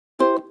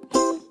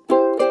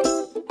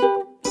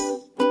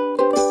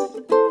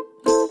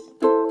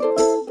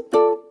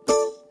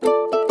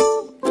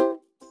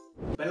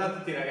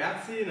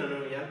ragazzi, non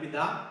è Alby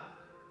da.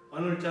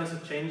 Hanno il chance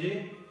of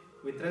changing.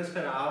 We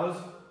transfer house.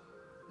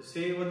 You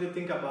see, what do you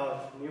think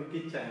about new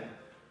kitchen?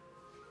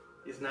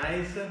 It's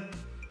nice?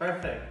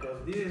 Perfect,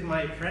 because this is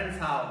my friend's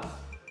house.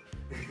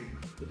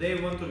 Today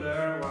we want to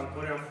learn one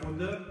Korean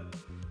food,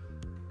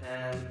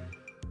 and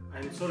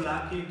I'm so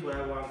lucky to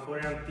have one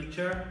Korean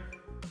teacher.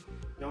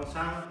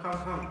 Young-san,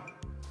 come.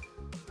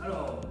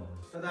 Hello.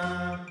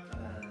 Ta-da.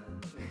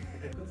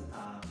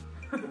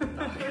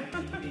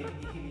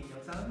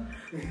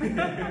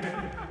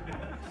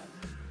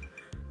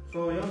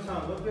 So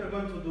Young-san, what we are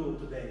going to do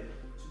today?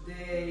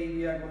 Today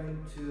we are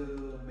going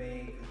to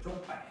make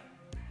Jokbal.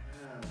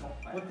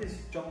 What is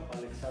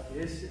Jokbal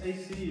exactly? I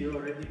see you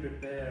already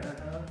prepared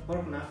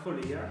pork knuckle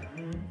here.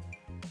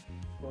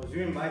 Because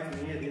you invited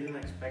me, I didn't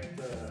expect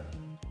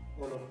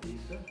all of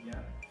this. Yeah.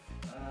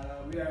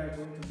 We are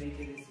going to make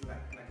it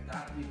like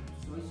that with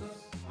soy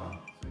sauce.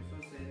 Soy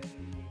sauce and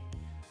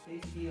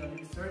tasty, a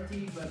little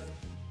salty, but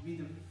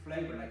with a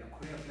flavor, like a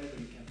Korean flavor.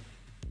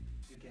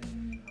 You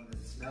can how does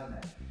it smell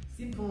that?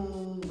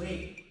 Simple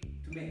way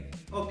to make.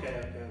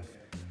 Okay.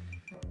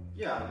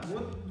 Yeah,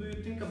 what do you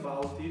think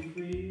about if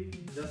we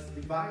just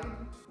divide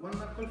one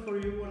knuckle for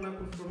you, one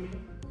knuckle for me?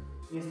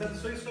 Instead of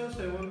soy sauce,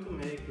 I want to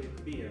make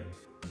it beer.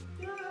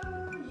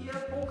 Yeah,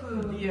 pork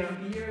beer.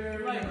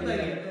 Right, Good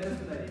idea. That's a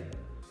good idea.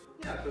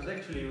 Yeah, because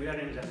actually we are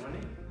in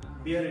Germany.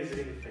 Beer is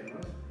really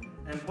famous,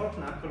 and pork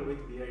knuckle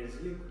with beer is a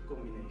really good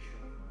combination.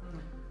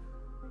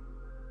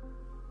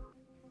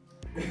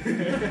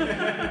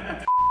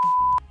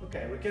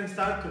 Okay, we can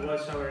start to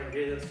watch our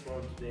ingredients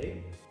for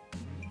today.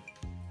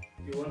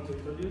 You want to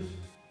introduce?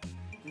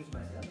 Introduce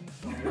myself.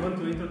 You want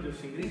to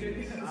introduce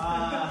ingredients?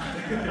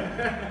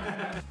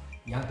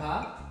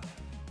 양파,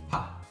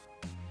 밥.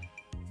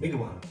 Big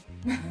one.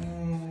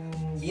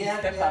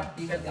 Yeah, 대파.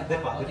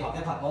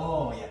 대파.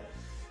 Oh, yeah.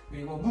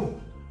 그리고 무,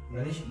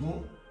 radish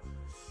무.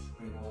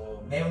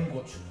 그리고 매운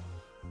고추.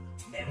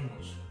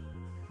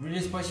 Really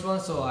spicy one,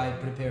 so I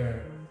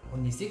prepare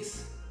only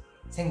 6.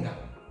 생강,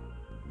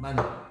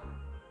 마늘,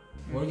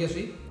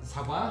 월계수잎,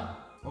 사과,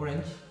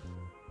 오렌지,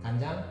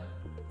 간장,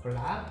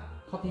 콜라,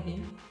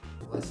 커피빈.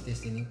 What's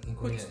this in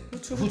Korean?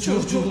 후추.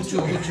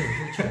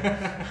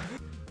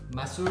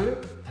 맛술,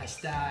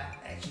 다시다.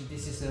 Actually,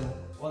 this is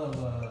one of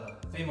the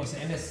famous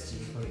MSG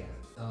in Korea.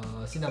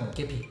 Cinnamon,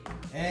 계피.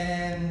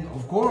 And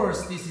of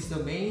course, this is the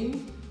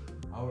main,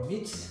 our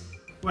meat.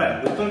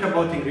 Well, we talk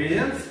about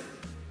ingredients.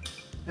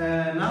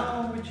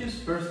 Now, which is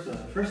first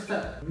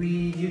step?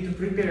 We need to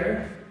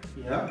prepare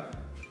Yeah.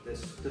 the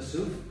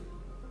soup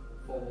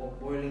for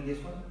boiling this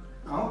one.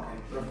 Okay,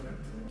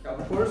 perfect.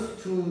 Of course,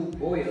 to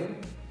boil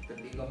the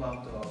big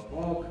amount of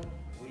pork,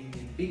 we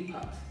need big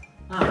pot.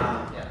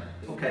 Yeah.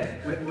 Okay.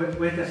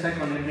 Wait a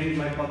second. I bring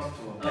my pot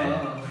too. Okay.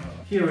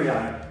 Here we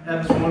are.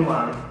 Have a small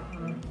one,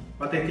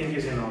 but I think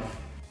is enough.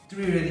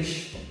 3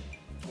 radish.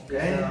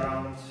 Okay.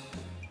 Around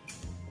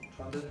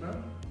 200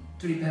 grams.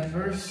 3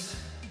 peppers.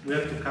 We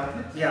have to cut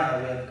it. Yeah,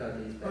 we have got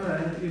these.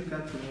 Alright, you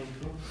cut me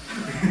too.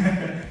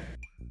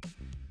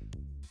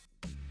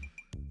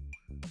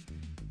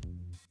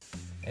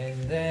 And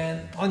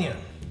then onion.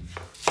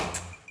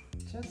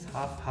 Just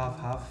half.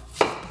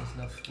 That's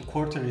enough. A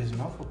quarter is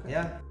enough. Okay.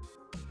 Yeah.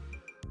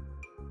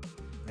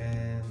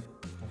 And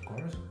of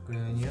course,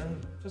 green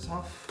onion, just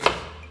half.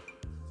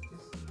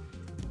 Just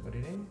put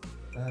it in.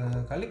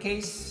 Garlic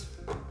case,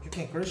 you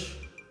can crush.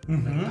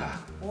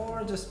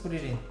 Or just put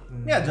it in.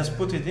 Yeah, just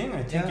put it in.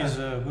 I think Yeah. is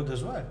good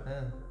as well.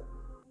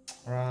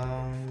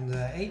 Around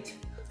 8.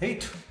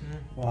 8.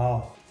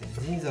 Wow. Then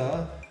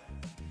ginger.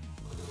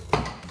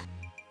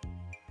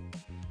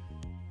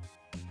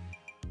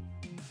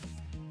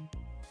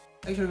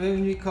 Actually,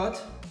 when we cut,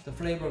 the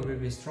flavor will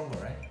be stronger,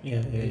 right?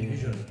 Yeah.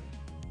 Usually.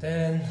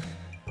 Then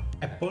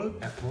Apple.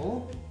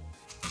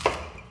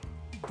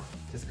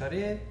 Just cut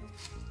it,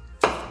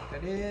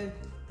 put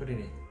it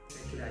in.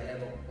 Actually, I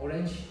have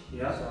orange,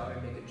 Yeah. so I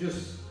will make a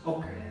juice.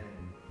 Okay.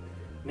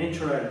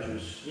 Natural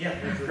juice. Yeah,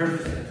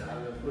 perfect. I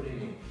will put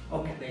it in.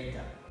 Okay.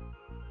 Later.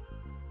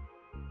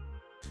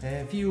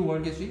 And few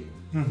월계수잎.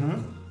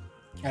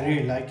 I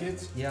really like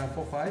it. Yeah,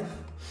 4, 5.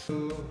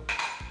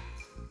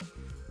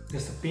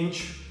 Just a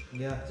pinch.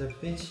 Yeah, just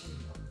pinch.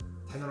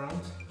 10 around.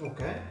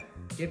 Okay.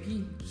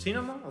 계피.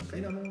 Cinnamon. Okay.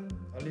 Cinnamon,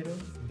 a little.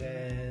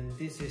 Then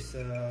this is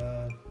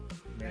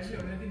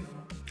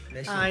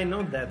I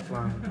know that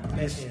one.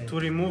 It's Yeah. to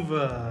remove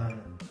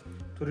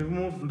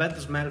bad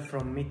smell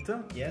from meat.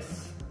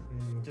 Yes.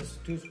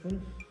 Just 2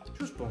 spoons.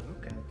 2 spoons.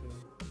 Okay.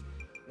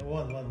 No,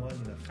 one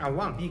enough.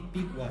 One.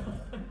 Big one.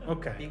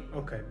 Okay.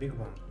 Okay. Big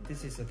one.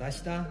 This is a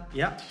dashida.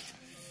 Yeah.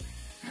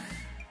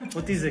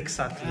 What is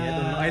exactly?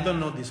 I don't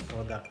know this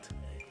product.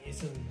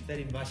 It's a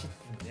very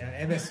맛있군.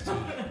 Yeah, MSG.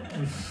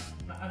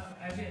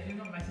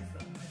 이거 맛있어.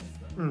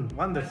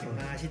 Wonderful.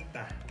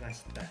 맛있다.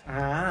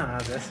 Ah,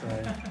 that's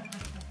right.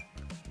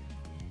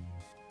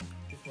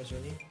 This much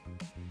only.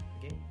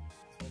 Okay.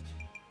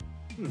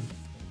 This much.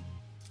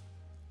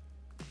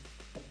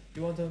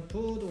 You want to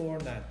put or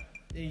not?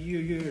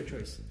 Your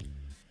choice.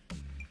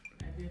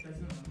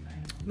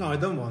 No, I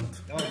don't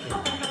want. Okay.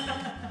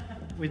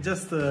 we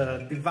just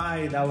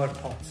divide our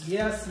pots.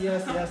 Yes.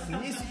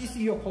 It's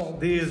your call.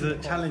 This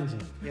is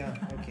challenging. Yeah.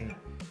 Okay.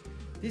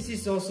 This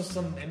is also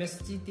some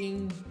MSG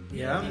thing.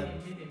 Yeah.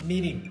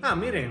 Mirin. Ah,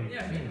 mirin.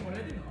 Yeah, mirin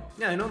already know.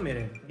 Yeah, I know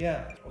mirin.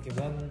 Yeah. Okay.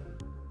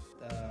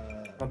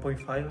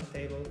 1.5.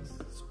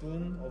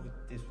 tablespoon of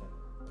this one.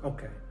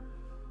 Okay.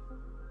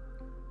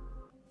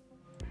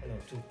 No,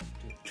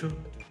 two.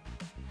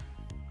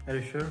 Are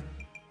you sure?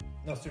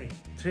 No, three.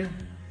 3?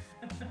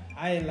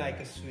 I like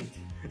a sweet.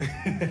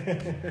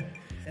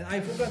 And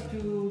I forgot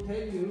to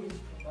tell you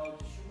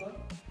about sugar.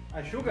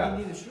 Sugar.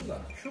 We need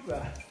sugar.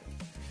 Sugar.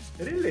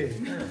 Really?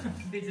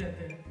 Dessert.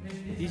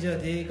 Maybe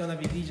Dessert, they gonna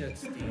be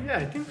desserts thing. Yeah,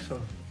 I think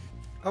so.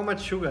 How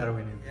much sugar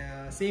we need?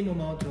 Same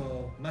amount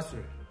of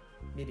mustard.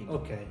 Meaning.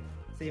 Okay.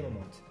 Same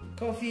amount.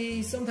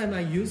 Coffee, sometimes I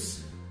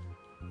use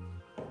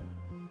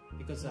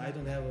because I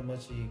don't have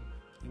much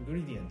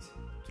ingredient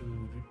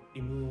to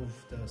remove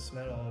the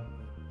smell of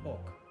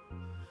pork.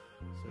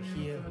 So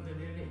here, for the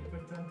really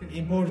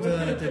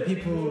important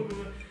people.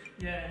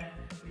 Yeah,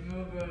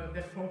 remove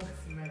the pork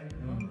smell. You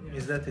know? Yeah.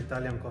 Is that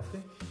Italian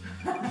coffee?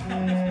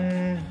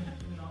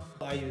 No.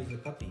 I use the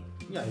coffee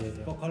Yeah.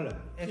 for color.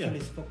 Actually,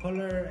 it's for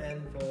color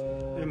and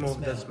for Remove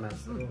the smell.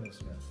 Remove the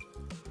smell.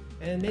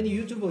 And many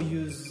YouTubers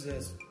use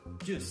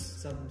juice,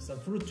 some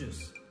fruit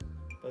juice.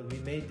 But we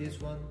made this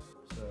one,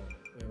 so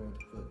we want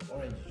to put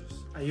orange juice.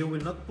 You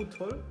will not put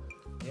oil?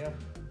 Yeah,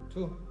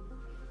 2.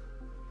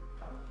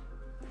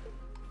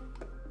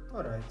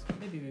 Alright.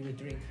 Maybe we will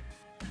drink.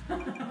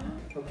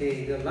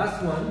 Okay, the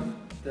last one,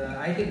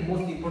 I think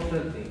most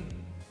important thing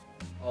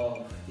of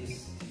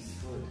this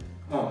food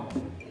Oh.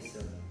 is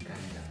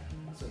ganja,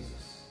 soy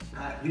sauce.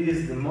 This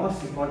is the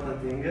most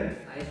important thing.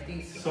 I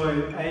think so. So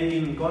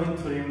I'm going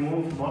to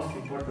remove most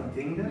important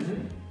thing.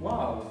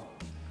 Wow.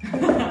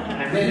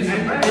 I'm Very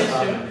surprised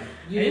about it.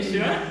 Are you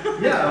sure?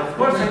 Yeah, of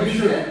course I'm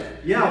sure. Yeah.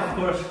 Yeah, of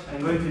course. I'm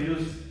going to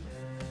use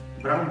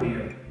brown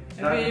beer.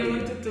 Dark Maybe you beer.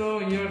 want to throw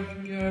your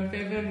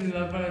favorite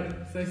lover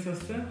soy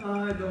sauce? I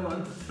don't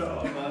want to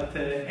throw, but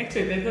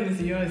Actually, that one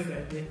is yours, I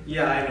think.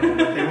 yeah, I know.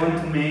 But I want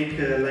to make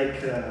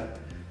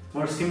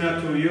more similar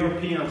to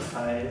European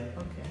style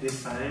Okay.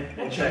 this time.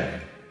 And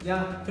check.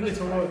 Yeah. 근데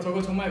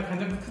저거 정말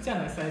간장 크지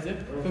않아요, 사이즈?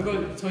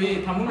 그거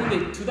저희 다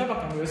먹는데 2달밖에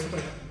안 걸렸을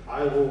거예요.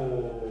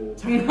 아이고.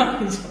 장난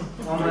아니죠?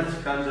 How much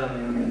ganja do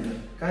you need?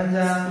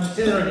 Ganja,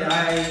 generally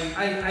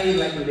I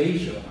like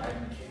ratio.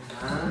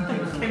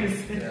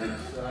 Chemist. Yeah,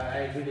 so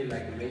I really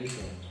like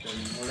ratio, the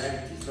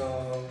molarity. So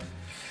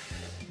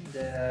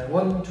the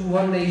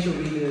 1-to-1 ratio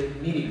with the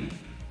mirin.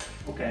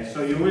 Okay,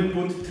 so you will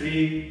put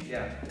 3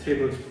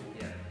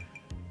 tablespoons. Yeah.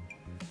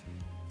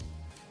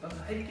 But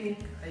I think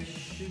I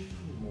should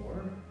put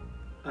more.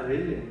 Ah,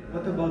 really?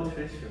 What about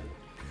ratio?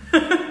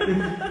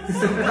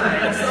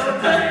 Sometimes.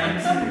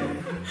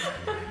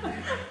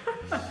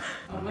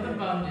 What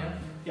about you?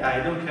 Yeah, I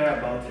don't care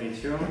about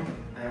ratio.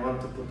 I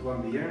want to put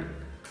 1 beer.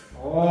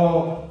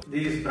 Oh.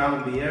 This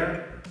brown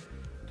beer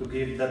to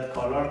give that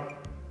color.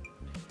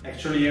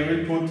 Actually, I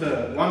will put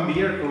 1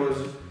 beer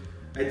because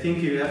I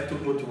think you have to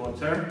put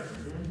water.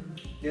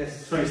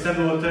 Yes. So instead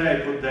of water,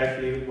 I put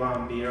directly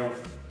 1 beer of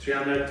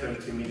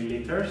 330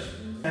 milliliters.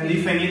 And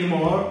if I need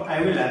more, I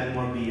will add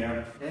more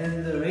beer.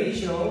 And the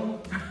ratio,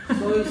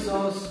 soy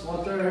sauce,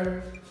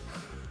 water,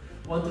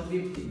 1 to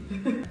 50.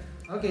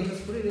 Okay,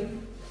 just put it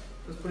in.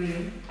 Just put it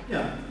in.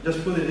 Yeah,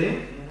 just put it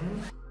in.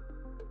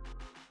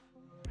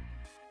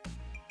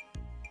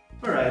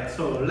 Alright,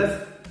 so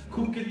let's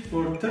cook it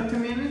for 30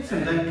 minutes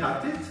and then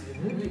cut it.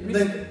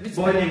 Then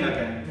boiling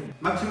again.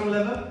 Maximum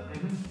level?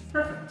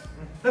 Perfect.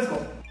 Let's go.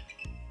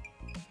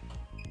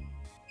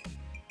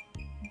 I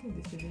think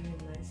this is really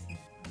nice.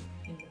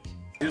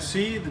 You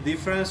see the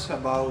difference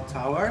about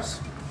ours?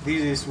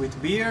 This is with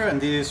beer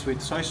and this is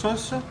with soy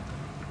sauce.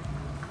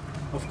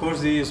 Of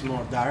course, this is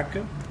more dark.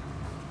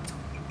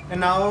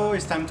 And now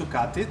it's time to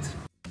cut it.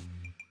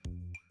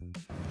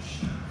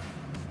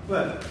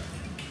 Well,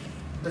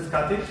 let's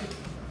cut it.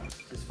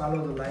 Just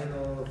follow the line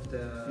of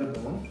the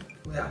bone.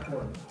 Yeah,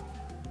 bone.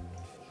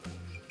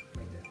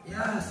 Like that.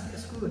 Yes,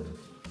 that's good.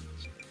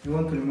 You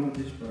want to remove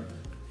this part.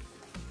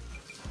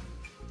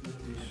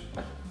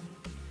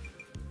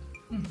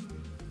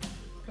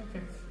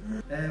 Perfect.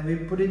 And we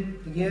put it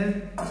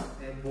again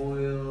and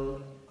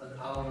boil an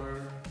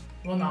hour.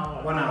 1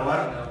 hour. 1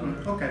 hour.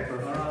 Ok,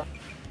 perfetto.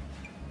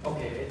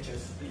 Okay, it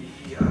just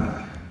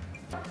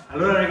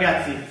Allora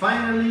ragazzi,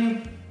 finally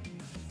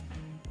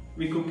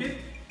we cook it.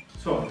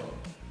 So,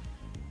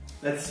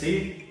 let's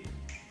see.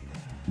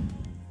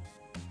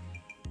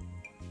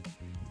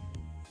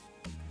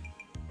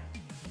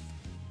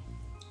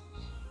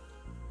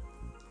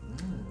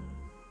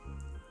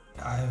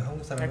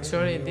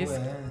 Actually,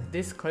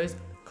 this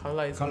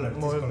color is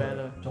more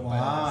better.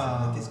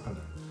 Wow. This color.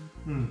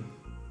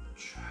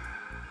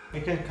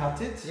 We can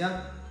cut it.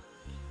 Yeah.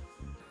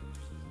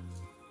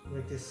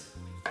 Like this.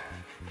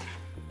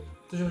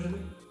 드셔보실래요?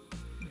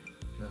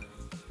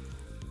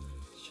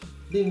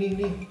 링.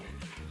 링은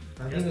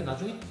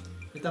나중에?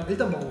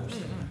 일단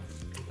먹어봅시다.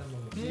 일단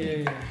먹어봅시다.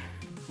 예.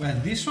 Well,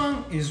 this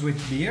one is with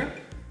beer,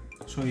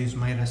 so it's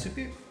my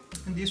recipe.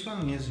 And this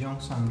one is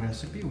Yongsan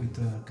recipe with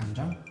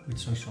kanjang with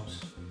soy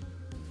sauce.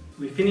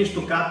 We finished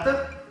to cut,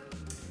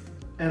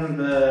 and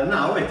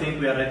now I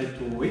think we are ready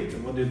to eat.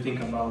 What do you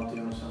think about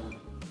Yongsan?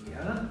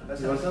 Yeah,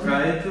 let's You have want to some.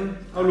 try it?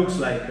 How looks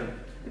like?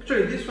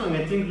 Actually, this one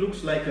I think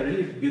looks like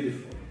really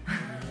beautiful.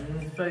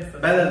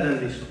 Better than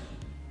this one.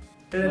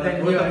 Better But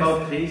than what yours.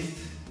 about taste?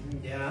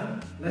 Yeah, Are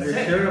let's you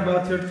check. sure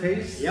about your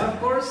taste? Yeah, of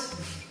course.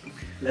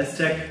 Let's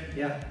check.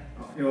 Yeah.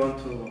 You want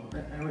to?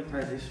 I will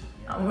try this.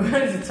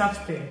 Where is the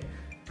chopstick?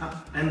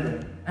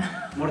 And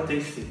more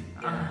tasty.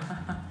 Yeah.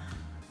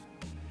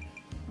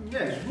 Yeah,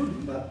 it's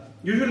good, but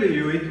usually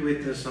you eat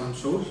with some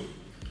sauce.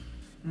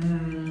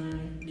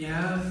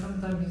 Yeah,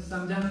 sometimes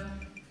samjang.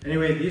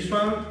 Anyway, this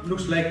one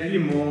looks like really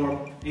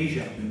more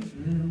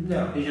Asian.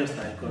 Yeah. Asian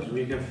style, because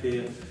we can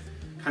feel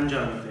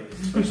kanjang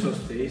taste, soy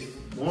sauce taste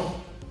more.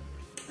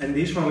 And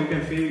this one we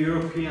can feel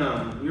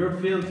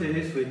European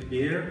taste with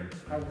beer.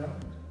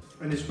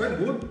 And it's quite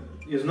good.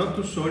 It's not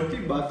too salty,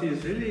 but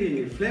it's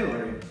really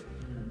flavory.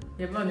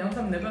 Yeah, but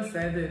Yongsam never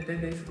said that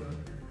it's good.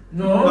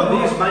 No, But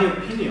this is my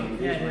opinion.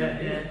 This is my Yeah,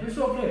 opinion. It's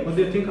okay. What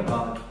do you think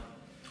about it?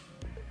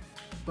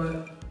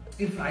 But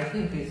if I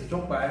think it's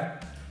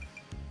Jokbal,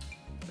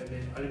 maybe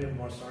a little bit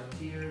more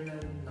saltier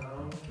than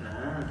now.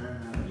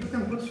 You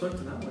can put salt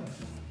now.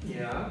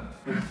 Yeah.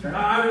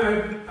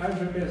 I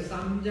prepare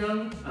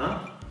samjang Huh?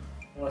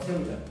 or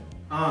seojang.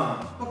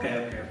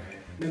 Okay.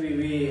 Maybe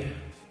we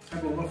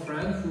have a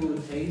friend who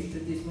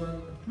tasted this one,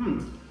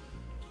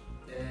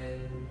 and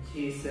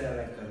he's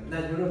like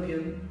not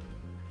European,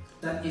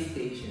 not East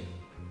Asian.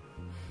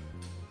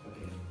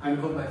 Okay, I'm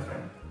called my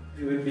friend.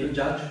 You will be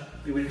judge.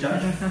 You will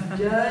judge.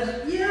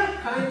 Judge, yeah,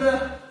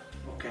 kinda.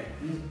 Okay.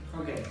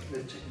 Okay,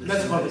 Let's check.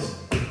 let's call this.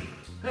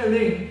 Hey,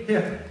 Lee.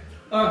 Here.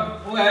 Okay.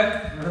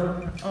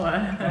 Oh,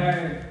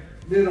 Hi,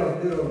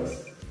 little.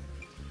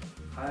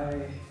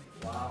 Hi.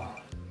 Wow.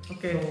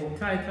 okay. So-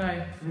 Try.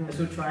 I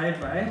should try it,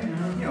 right?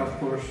 Yeah, of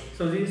course.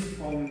 So this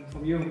from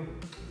you.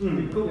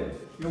 You cook it.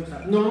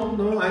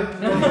 No, I.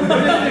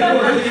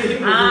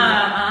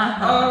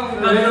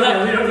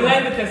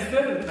 Blind test?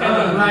 Kind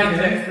of blind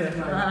test.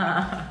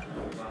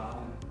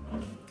 Wow.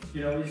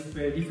 You know, it's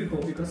very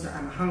difficult because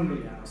I'm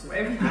hungry now, so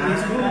everything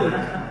is good.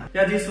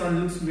 Yeah, this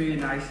one looks really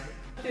nice.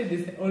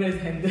 This always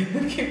hand.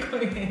 Keep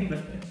going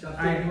hand.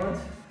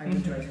 I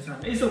can try this one.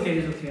 It's okay,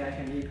 I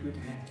can eat with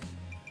hand.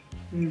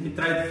 He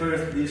tried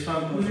first this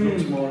one because it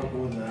looks more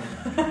good.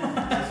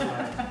 That's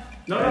why.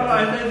 No,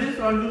 I think this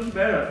one looks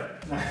better.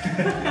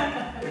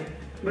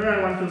 But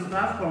I want to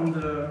start from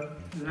the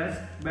less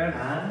better.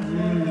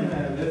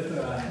 That's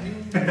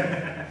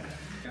right.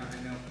 Yeah,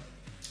 I know.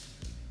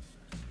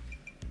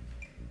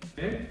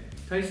 Okay,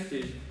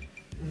 tasty.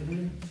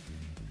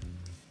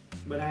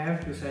 But I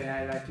have to say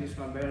I like this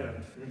one better.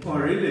 Oh,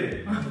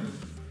 really?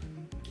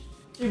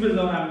 Even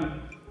though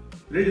I'm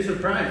Really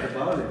surprised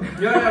about it.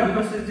 yeah,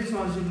 because this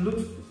one it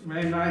looks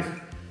very nice.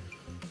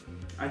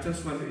 I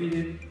just want to eat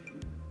it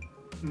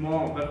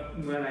more, but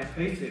when I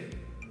taste it,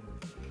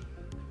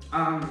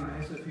 I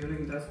have a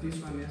feeling that this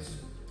one is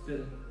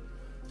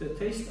the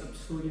taste of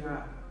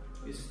soya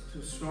is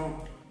too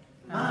strong.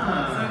 No.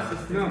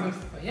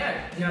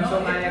 Yeah. Yeah, no,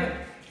 so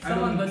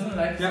someone don't- doesn't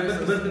like Yeah, soy but,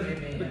 sauce, but,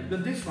 maybe, but, yeah.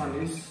 but this one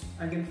is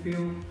I can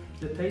feel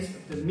the taste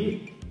of the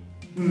meat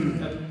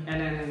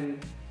and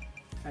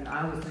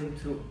other thing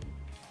too.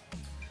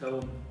 So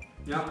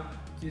yeah,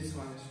 this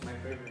one is my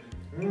favorite.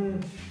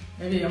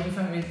 Maybe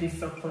Yongsam is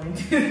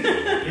disappointed.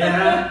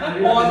 Yeah.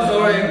 Oh,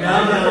 sorry.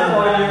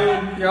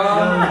 No.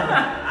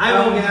 I'm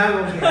okay.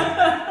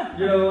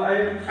 You know,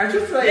 I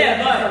just like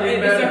Yeah, but something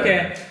it's better.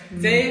 okay.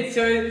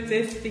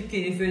 They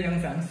sticky is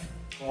Yongsam's.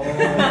 Oh.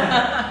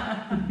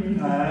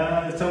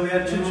 So we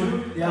have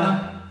choo-choo?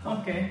 Yeah.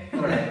 Okay.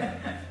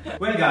 Alright.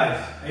 Well guys,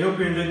 I hope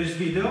you enjoyed this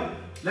video.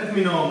 Let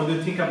me know what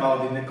you think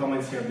about it in the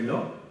comments here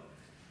below.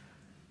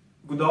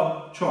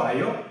 Gudo,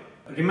 좋아요.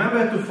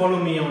 Remember to follow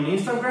me on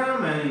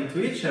Instagram and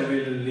Twitch. I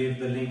will leave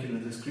the link in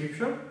the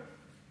description.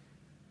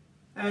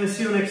 And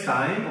see you next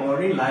time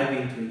or in live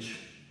in Twitch.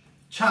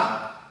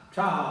 Ciao!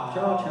 Ciao.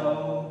 Ciao,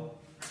 ciao.